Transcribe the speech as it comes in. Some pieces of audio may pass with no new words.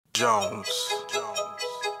Jones.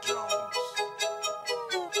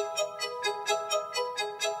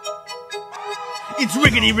 It's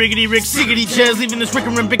riggedy riggedy rick siggity chaz, leaving this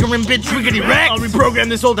rickerin' bickerin' bitch riggedy wreck. I'll reprogram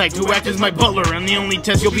this old hack to act as my butler, and the only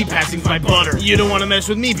test you'll be passing's my butter. You don't wanna mess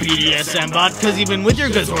with me, BDSM bot, cause even with your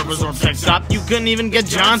Gazorb sex stop, you couldn't even get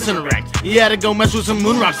Johnson erect. You had to go mess with some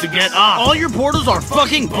moon rocks to get off. All your portals are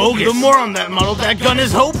fucking bogus. The more on that model, that gun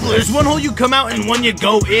is hopeless. There's one hole you come out and one you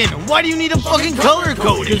go in. Why do you need a fucking color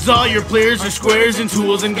code? Cause all your players are squares and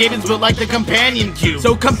tools and Gaben's built like the companion cube.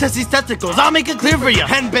 So come test these testicles, I'll make it clear for you.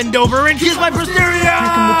 And bend over and kiss my posterior. Here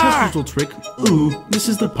come the test results, Rick. Ooh, this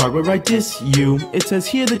is the part where I diss you. It says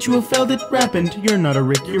here that you have failed at rap, and you're not a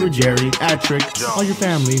Rick, you're a geriatric. All your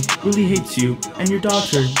family really hates you, and your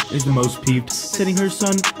daughter is the most peeved, setting her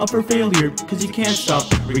son up for failure, cause you can't stop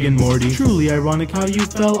Rick and Morty. Truly ironic how you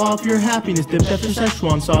fell off your happiness dipped after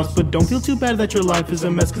Szechuan sauce, but don't feel too bad that your life is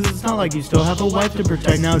a mess, cause it's not like you still have a wife to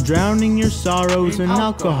protect. Now drowning your sorrows in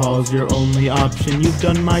alcohol's your only option. You've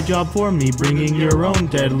done my job for me, bringing your own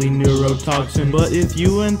deadly neurotoxin, but if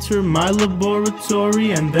you enter my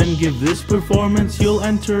laboratory and then give this performance, you'll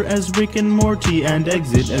enter as Rick and Morty and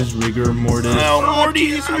exit as rigor mortis. Oh,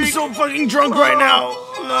 Morty, I'm so fucking drunk right now.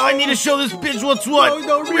 I need to show this bitch what's what.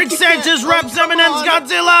 Rick Sanchez raps Eminem's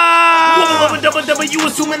Godzilla. You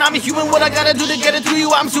assuming I'm a human? What I gotta do to get it to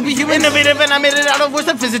you? I'm superhuman, innovative, and I made it out of worse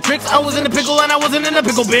than physics. I was in a pickle and I wasn't in a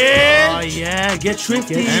pickle, bitch. Oh yeah, get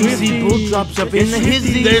shrifty. MC Bull drops up in the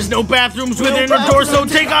hizzy. There's no bathrooms within the door, so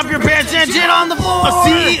take off your pants and shit on the floor. A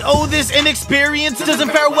CEO this inexperience doesn't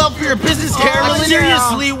fare well for your business, Carolyn. I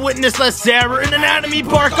seriously witnessed less Sarah in Anatomy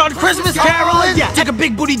Park on Christmas, Carolyn. Take a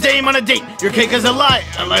big booty dame on a date. Your cake is a lie.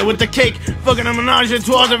 I lie with the cake. Fucking a menage a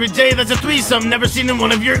trois every day. That's a threesome. Never seen in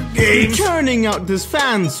one of your games. Churning out this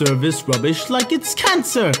fan service rubbish like it's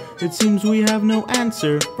cancer. It seems we have no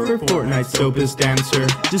answer for Fortnite's dopest dancer.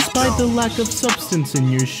 Despite the lack of substance in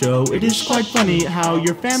your show, it is quite funny how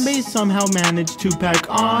your fanbase somehow managed to pack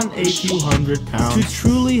on a few hundred pounds to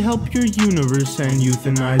truly help your universe and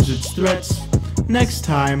euthanize its threats. Next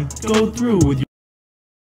time, go through with your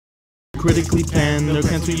critically panned. They'll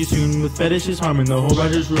cancel you soon with fetishes harming the whole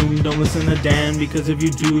writer's room. Don't listen to Dan, because if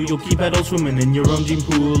you do, you'll keep adults swimming in your own gene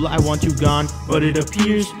pool. I want you gone, but it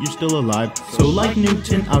appears you're still alive. So like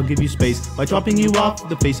Newton, I'll give you space by dropping you off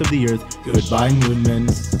the face of the earth. Goodbye,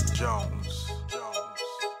 Moonman. Jones.